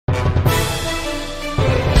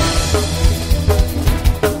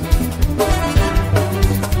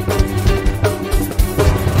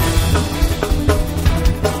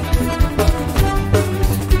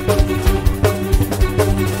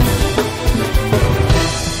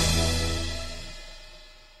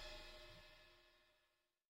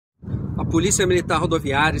Polícia Militar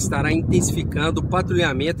Rodoviária estará intensificando o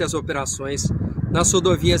patrulhamento e as operações nas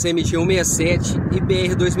rodovias MG 167 e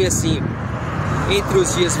BR 265, entre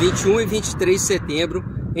os dias 21 e 23 de setembro,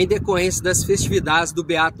 em decorrência das festividades do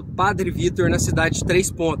Beato Padre Vitor na cidade de Três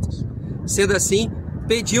Pontas. Sendo assim,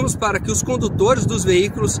 pedimos para que os condutores dos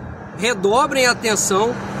veículos redobrem a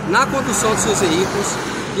atenção na condução de seus veículos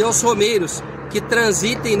e aos romeiros que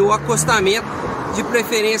transitem no acostamento, de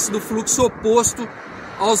preferência do fluxo oposto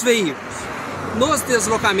aos veículos. Nos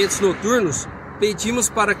deslocamentos noturnos, pedimos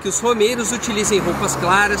para que os romeiros utilizem roupas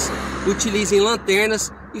claras, utilizem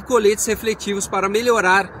lanternas e coletes refletivos para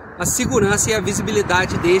melhorar a segurança e a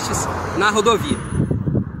visibilidade destes na rodovia.